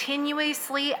 But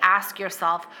continuously ask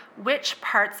yourself which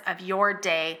parts of your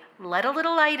day let a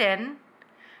little light in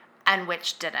and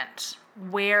which didn't.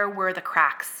 Where were the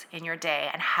cracks in your day,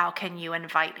 and how can you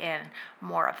invite in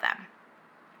more of them?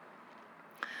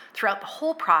 Throughout the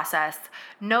whole process,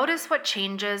 notice what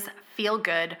changes feel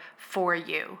good for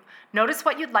you. Notice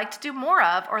what you'd like to do more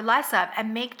of or less of,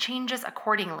 and make changes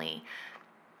accordingly.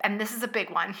 And this is a big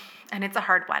one, and it's a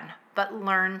hard one, but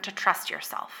learn to trust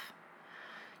yourself.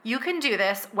 You can do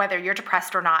this whether you're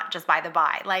depressed or not, just by the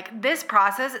by. This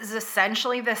process is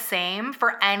essentially the same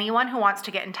for anyone who wants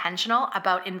to get intentional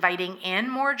about inviting in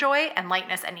more joy and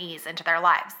lightness and ease into their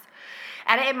lives.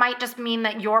 And it might just mean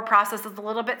that your process is a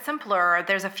little bit simpler, or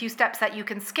there's a few steps that you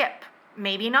can skip.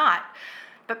 Maybe not.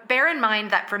 But bear in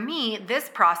mind that for me, this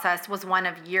process was one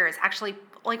of years, actually,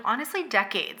 honestly,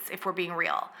 decades, if we're being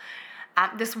real.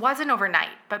 This wasn't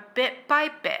overnight, but bit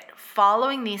by bit,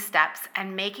 following these steps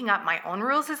and making up my own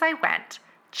rules as I went,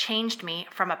 changed me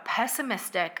from a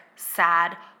pessimistic,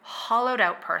 sad, hollowed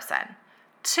out person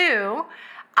to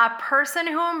a person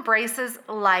who embraces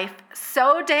life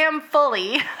so damn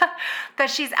fully that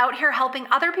she's out here helping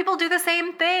other people do the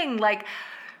same thing.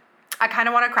 I kind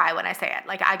of want to cry when I say it.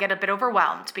 I get a bit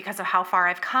overwhelmed because of how far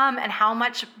I've come and how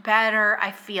much better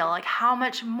I feel, how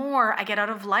much more I get out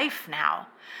of life now.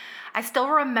 I still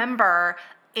remember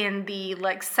in the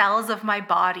cells of my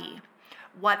body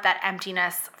what that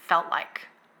emptiness felt like.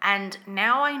 And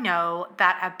now I know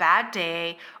that a bad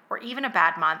day or even a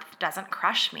bad month doesn't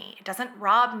crush me. It doesn't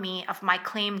rob me of my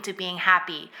claim to being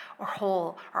happy or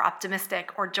whole or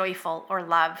optimistic or joyful or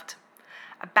loved.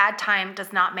 A bad time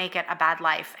does not make it a bad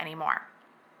life anymore.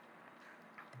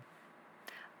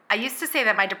 I used to say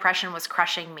that my depression was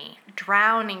crushing me,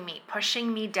 drowning me,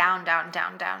 pushing me down, down,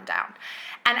 down, down, down.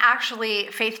 And actually,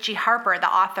 Faith G. Harper,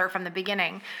 the author from the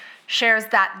beginning, shares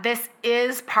that this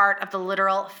is part of the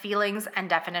literal feelings and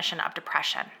definition of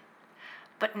depression.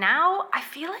 But now I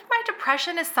feel like my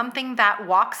depression is something that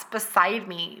walks beside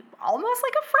me, almost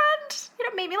like a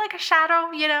friend, maybe like a shadow,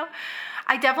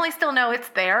 I definitely still know it's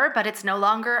there, but it's no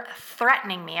longer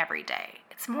threatening me every day.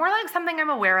 It's more like something I'm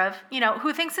aware of,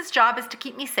 who thinks its job is to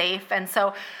keep me safe. And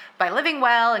so by living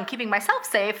well and keeping myself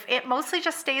safe, it mostly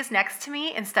just stays next to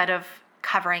me instead of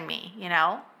covering me,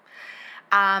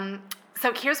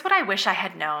 So here's what I wish I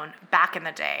had known back in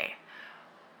the day.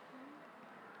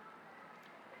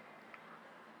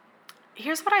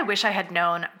 Here's what I wish I had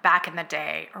known back in the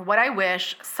day, or what I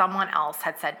wish someone else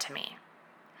had said to me.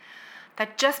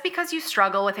 That just because you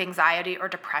struggle with anxiety or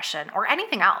depression or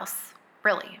anything else,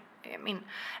 really,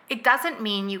 it doesn't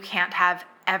mean you can't have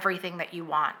everything that you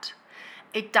want.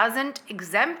 It doesn't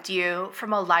exempt you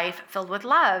from a life filled with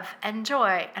love and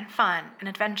joy and fun and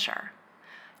adventure.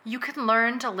 You can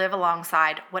learn to live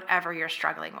alongside whatever you're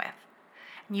struggling with.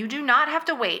 You do not have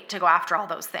to wait to go after all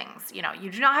those things.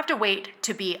 You do not have to wait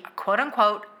to be quote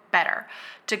unquote better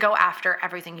to go after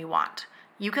everything you want.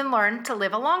 You can learn to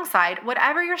live alongside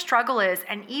whatever your struggle is,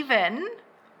 and even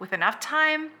with enough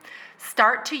time,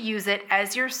 start to use it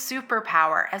as your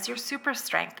superpower, as your super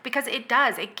strength, because it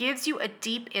does. It gives you a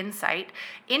deep insight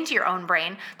into your own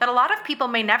brain that a lot of people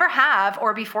may never have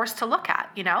or be forced to look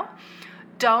at,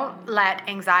 Don't let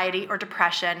anxiety or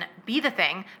depression be the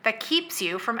thing that keeps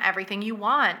you from everything you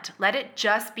want. Let it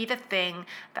just be the thing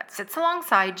that sits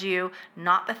alongside you,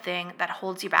 not the thing that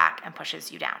holds you back and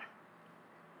pushes you down.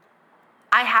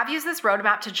 I have used this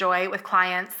roadmap to joy with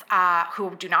clients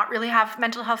who do not really have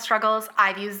mental health struggles.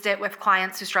 I've used it with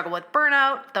clients who struggle with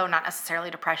burnout, though not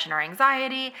necessarily depression or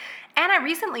anxiety. And I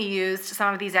recently used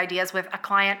some of these ideas with a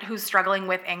client who's struggling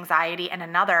with anxiety and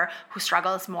another who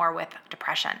struggles more with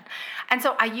depression. And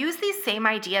so I use these same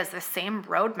ideas, the same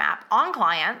roadmap on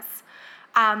clients,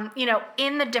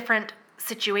 in the different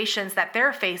situations that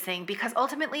they're facing, because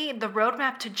ultimately the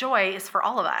roadmap to joy is for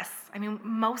all of us.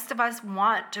 Most of us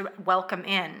want to welcome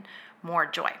in more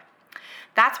joy.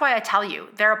 That's why I tell you,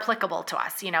 they're applicable to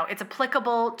us. It's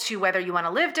applicable to whether you want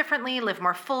to live differently, live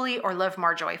more fully, or live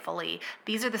more joyfully.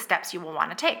 These are the steps you will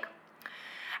want to take.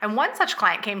 And one such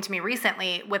client came to me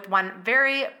recently with one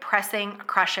very pressing,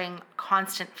 crushing,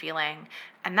 constant feeling,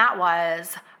 and that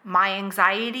was, my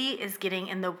anxiety is getting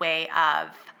in the way of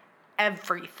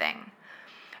everything.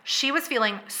 She was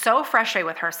feeling so frustrated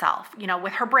with herself,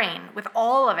 with her brain, with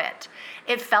all of it.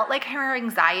 It felt like her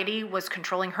anxiety was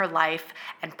controlling her life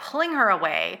and pulling her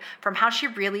away from how she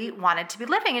really wanted to be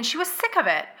living. And she was sick of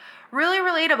it. Really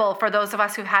relatable for those of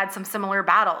us who've had some similar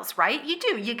battles, right?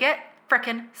 You get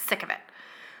frickin' sick of it.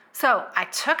 So I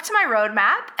took to my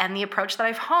roadmap and the approach that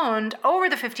I've honed over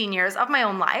the 15 years of my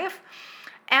own life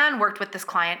and worked with this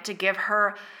client to get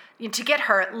her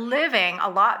living a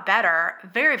lot better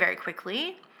very, very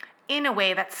quickly in a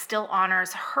way that still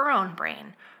honors her own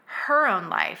brain, her own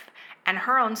life, and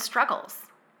her own struggles.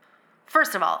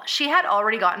 First of all, she had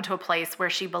already gotten to a place where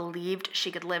she believed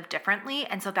she could live differently,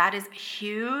 and so that is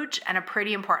huge and a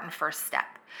pretty important first step.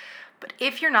 But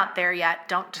if you're not there yet,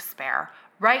 don't despair.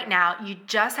 Right now, you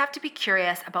just have to be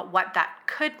curious about what that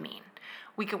could mean.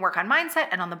 We can work on mindset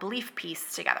and on the belief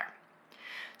piece together.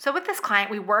 So with this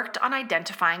client, we worked on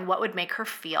identifying what would make her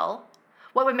feel,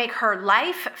 what would make her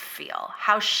life feel,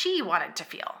 how she wanted to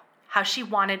feel, how she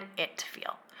wanted it to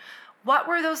feel. What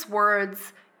were those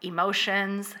words,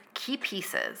 emotions, key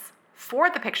pieces for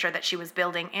the picture that she was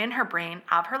building in her brain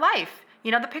of her life?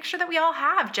 The picture that we all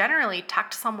have generally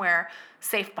tucked somewhere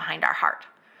safe behind our heart.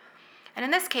 And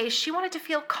in this case, she wanted to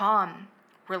feel calm,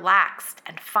 relaxed,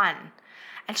 and fun.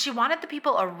 And she wanted the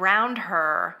people around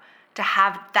her to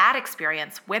have that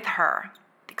experience with her,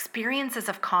 experiences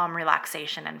of calm,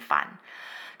 relaxation, and fun.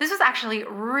 This was actually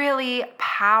really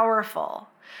powerful.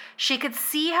 She could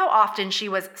see how often she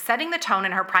was setting the tone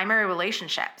in her primary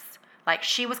relationships. Like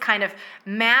she was kind of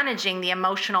managing the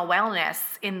emotional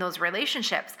wellness in those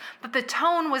relationships, but the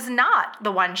tone was not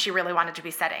the one she really wanted to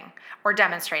be setting or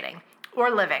demonstrating or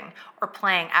living or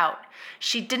playing out.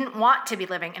 She didn't want to be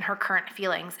living in her current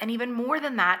feelings. And even more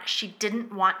than that, she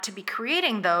didn't want to be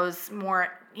creating those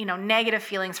more, negative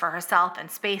feelings for herself and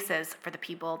spaces for the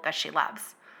people that she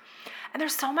loves. And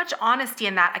there's so much honesty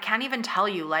in that. I can't even tell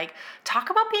you, talk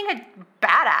about being a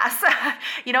badass,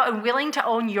 and willing to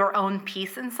own your own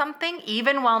piece in something,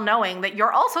 even while knowing that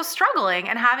you're also struggling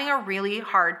and having a really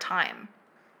hard time.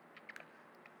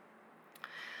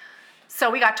 So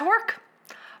we got to work.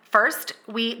 First,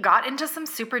 we got into some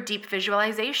super deep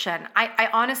visualization. I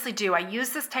honestly do. I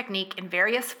use this technique in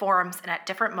various forms and at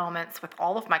different moments with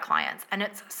all of my clients, and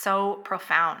it's so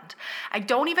profound. I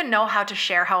don't even know how to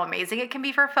share how amazing it can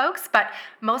be for folks, but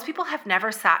most people have never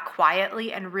sat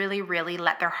quietly and really, really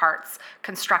let their hearts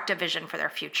construct a vision for their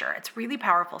future. It's really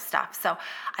powerful stuff. So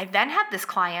I then had this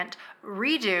client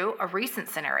redo a recent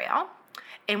scenario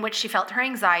in which she felt her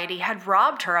anxiety had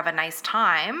robbed her of a nice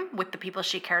time with the people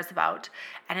she cares about.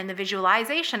 And in the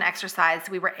visualization exercise,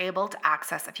 we were able to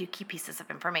access a few key pieces of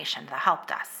information that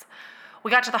helped us. We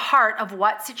got to the heart of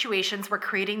what situations were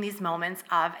creating these moments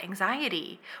of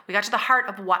anxiety. We got to the heart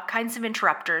of what kinds of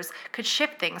interrupters could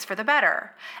shift things for the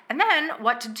better. And then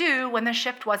what to do when the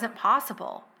shift wasn't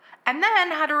possible. And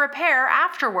then how to repair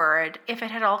afterward if it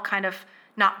had all kind of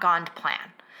not gone to plan,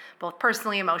 both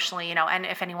personally, emotionally, and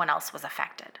if anyone else was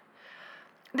affected.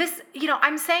 This,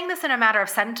 I'm saying this in a matter of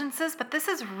sentences, but this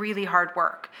is really hard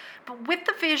work. But with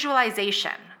the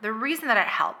visualization, the reason that it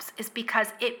helps is because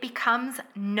it becomes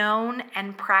known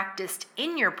and practiced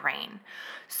in your brain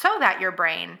so that your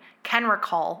brain can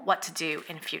recall what to do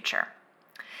in future.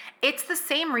 It's the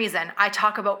same reason I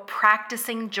talk about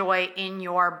practicing joy in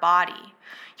your body.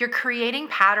 You're creating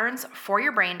patterns for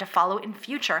your brain to follow in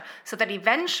future so that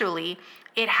eventually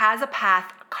it has a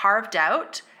path carved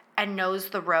out and knows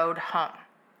the road home.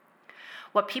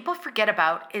 What people forget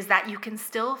about is that you can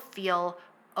still feel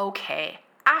okay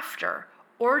after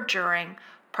or during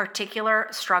particular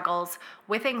struggles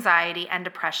with anxiety and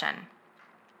depression.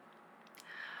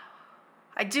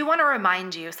 I do want to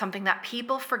remind you something that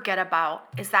people forget about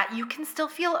is that you can still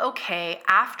feel okay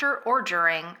after or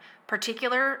during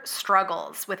particular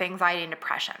struggles with anxiety and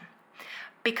depression,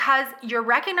 because you're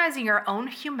recognizing your own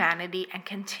humanity and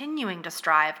continuing to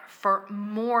strive for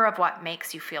more of what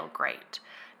makes you feel great,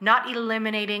 not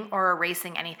eliminating or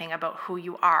erasing anything about who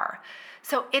you are.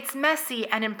 So it's messy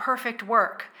and imperfect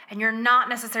work, and you're not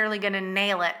necessarily going to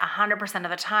nail it 100% of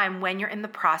the time when you're in the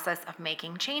process of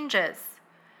making changes.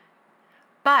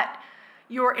 But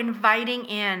you're inviting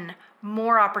in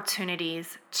more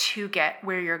opportunities to get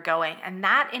where you're going, and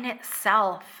that in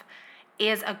itself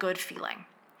is a good feeling.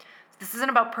 This isn't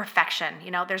about perfection.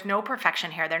 There's no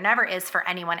perfection here. There never is for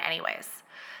anyone anyways.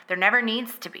 There never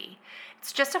needs to be.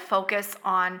 It's just a focus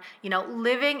on,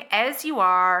 living as you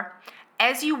are,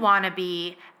 as you want to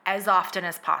be, as often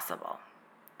as possible.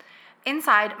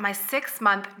 Inside my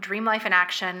 6-month Dream Life in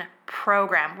Action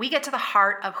program, we get to the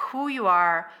heart of who you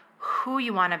are, who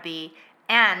you want to be,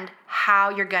 and how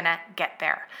you're going to get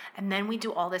there. And then we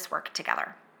do all this work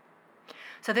together.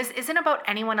 So this isn't about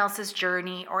anyone else's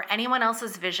journey or anyone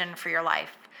else's vision for your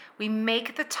life. We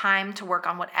make the time to work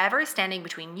on whatever is standing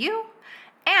between you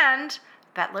and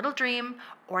that little dream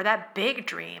or that big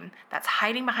dream that's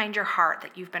hiding behind your heart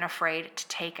that you've been afraid to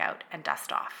take out and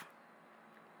dust off.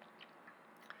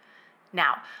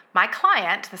 Now, my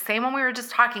client, the same one we were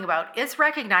just talking about, is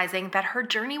recognizing that her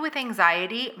journey with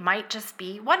anxiety might just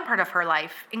be one part of her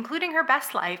life, including her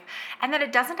best life, and that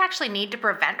it doesn't actually need to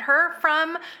prevent her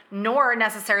from, nor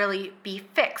necessarily be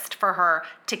fixed for her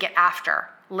to get after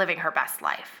living her best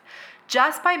life.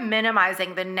 Just by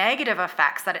minimizing the negative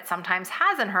effects that it sometimes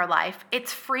has in her life,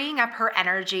 it's freeing up her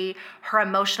energy, her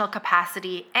emotional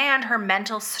capacity, and her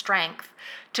mental strength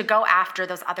to go after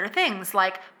those other things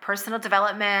like personal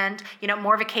development,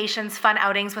 more vacations, fun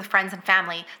outings with friends and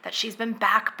family that she's been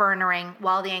backburnering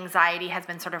while the anxiety has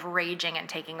been sort of raging and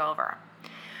taking over.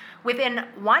 Within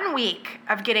 1 week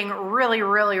of getting really,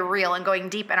 really real and going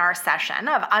deep in our session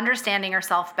of understanding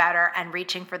herself better and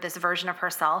reaching for this version of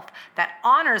herself that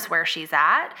honors where she's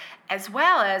at, as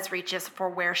well as reaches for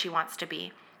where she wants to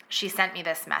be, she sent me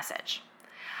this message.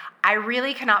 I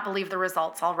really cannot believe the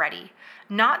results already.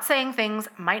 Not saying things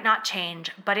might not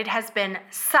change, but it has been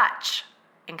such,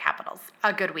 in capitals,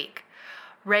 a good week.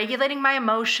 Regulating my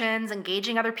emotions,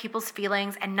 engaging other people's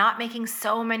feelings, and not making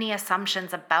so many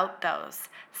assumptions about those.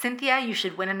 Cynthia, you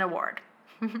should win an award.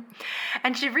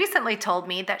 And she recently told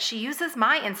me that she uses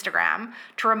my Instagram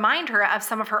to remind her of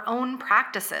some of her own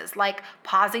practices, like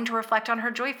pausing to reflect on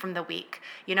her joy from the week,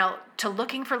 to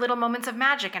looking for little moments of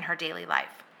magic in her daily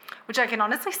life, which I can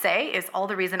honestly say is all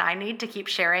the reason I need to keep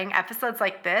sharing episodes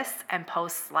like this and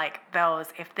posts like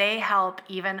those, if they help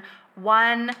even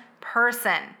one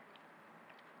person.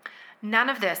 None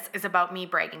of this is about me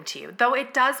bragging to you, though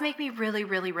it does make me really,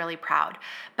 really, really proud.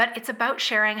 But it's about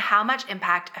sharing how much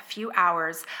impact a few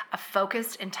hours of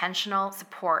focused, intentional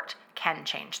support can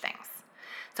change things.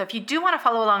 So if you do want to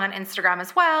follow along on Instagram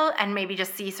as well, and maybe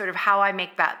just see sort of how I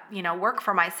make that, work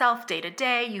for myself day to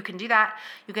day, you can do that.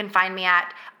 You can find me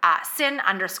at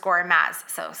Cyn_Maz.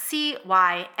 So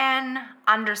CYN_MAZ,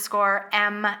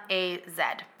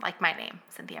 like my name,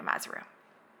 Cynthia Mazaru.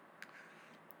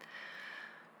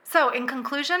 So in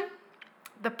conclusion,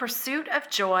 the pursuit of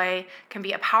joy can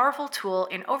be a powerful tool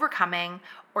in overcoming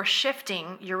or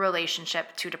shifting your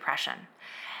relationship to depression.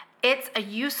 It's a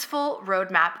useful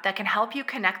roadmap that can help you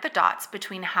connect the dots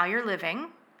between how you're living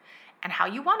and how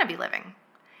you want to be living.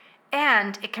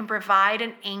 And it can provide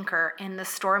an anchor in the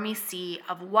stormy sea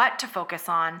of what to focus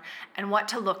on and what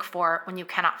to look for when you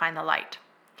cannot find the light.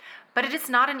 But it is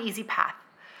not an easy path.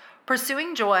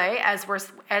 Pursuing joy, as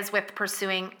with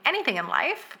pursuing anything in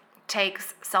life,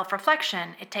 takes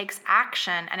self-reflection, it takes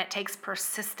action, and it takes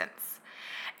persistence.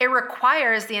 It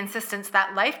requires the insistence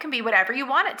that life can be whatever you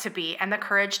want it to be and the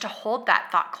courage to hold that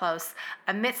thought close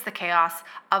amidst the chaos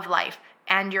of life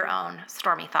and your own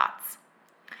stormy thoughts.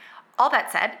 All that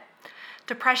said,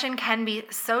 depression can be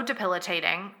so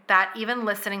debilitating that even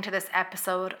listening to this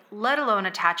episode, let alone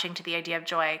attaching to the idea of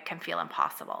joy, can feel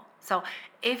impossible. So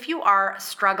if you are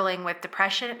struggling with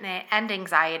depression and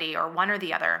anxiety, or one or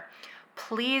the other,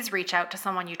 please reach out to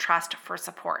someone you trust for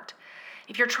support.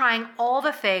 If you're trying all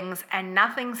the things and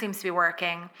nothing seems to be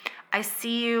working, I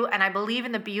see you, and I believe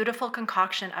in the beautiful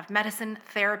concoction of medicine,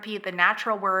 therapy, the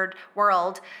natural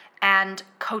world, and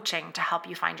coaching to help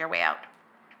you find your way out.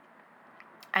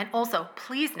 And also,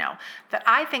 please know that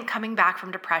I think coming back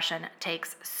from depression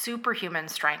takes superhuman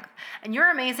strength. And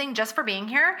you're amazing just for being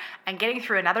here and getting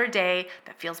through another day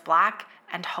that feels black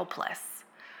and hopeless.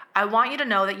 I want you to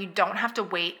know that you don't have to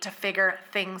wait to figure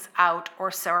things out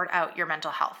or sort out your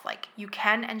mental health. Like, you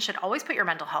can and should always put your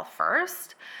mental health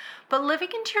first. But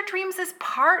living into your dreams is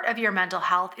part of your mental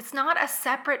health. It's not a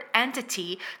separate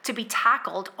entity to be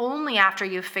tackled only after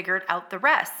you've figured out the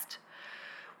rest.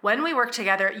 When we work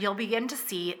together, you'll begin to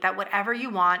see that whatever you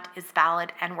want is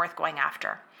valid and worth going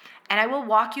after. And I will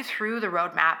walk you through the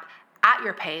roadmap at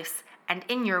your pace and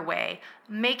in your way,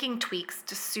 making tweaks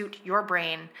to suit your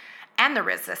brain and the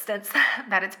resistance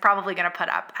that it's probably going to put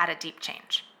up at a deep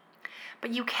change.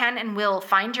 But you can and will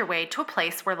find your way to a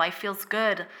place where life feels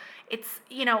good.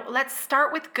 Let's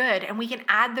start with good, and we can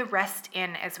add the rest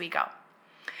in as we go.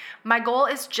 My goal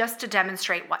is just to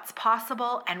demonstrate what's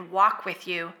possible and walk with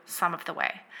you some of the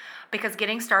way, because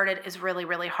getting started is really,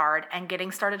 really hard, and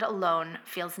getting started alone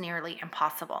feels nearly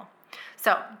impossible.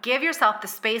 So give yourself the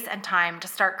space and time to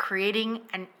start creating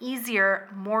an easier,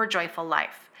 more joyful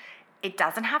life. It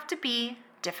doesn't have to be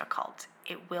difficult.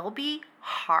 It will be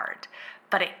hard,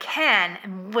 but it can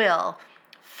and will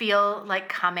feel like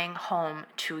coming home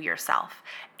to yourself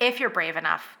if you're brave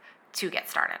enough to get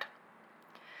started.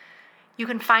 You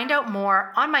can find out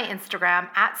more on my Instagram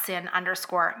at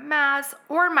sin_Maz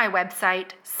or my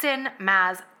website,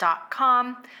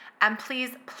 sinmaz.com. And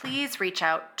please reach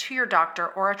out to your doctor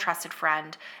or a trusted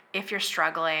friend if you're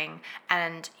struggling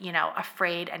and,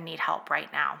 afraid and need help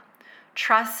right now.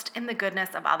 Trust in the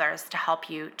goodness of others to help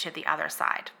you to the other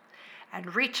side.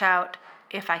 And reach out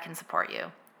if I can support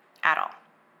you at all.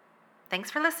 Thanks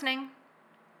for listening.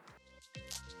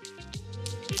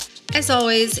 As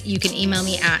always, you can email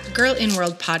me at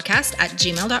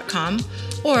girlinworldpodcast@gmail.com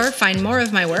or find more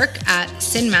of my work at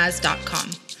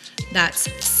sinmaz.com. That's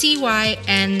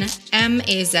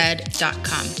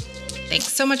CYNMAZ.com. Thanks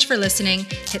so much for listening.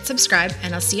 Hit subscribe,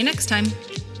 and I'll see you next time.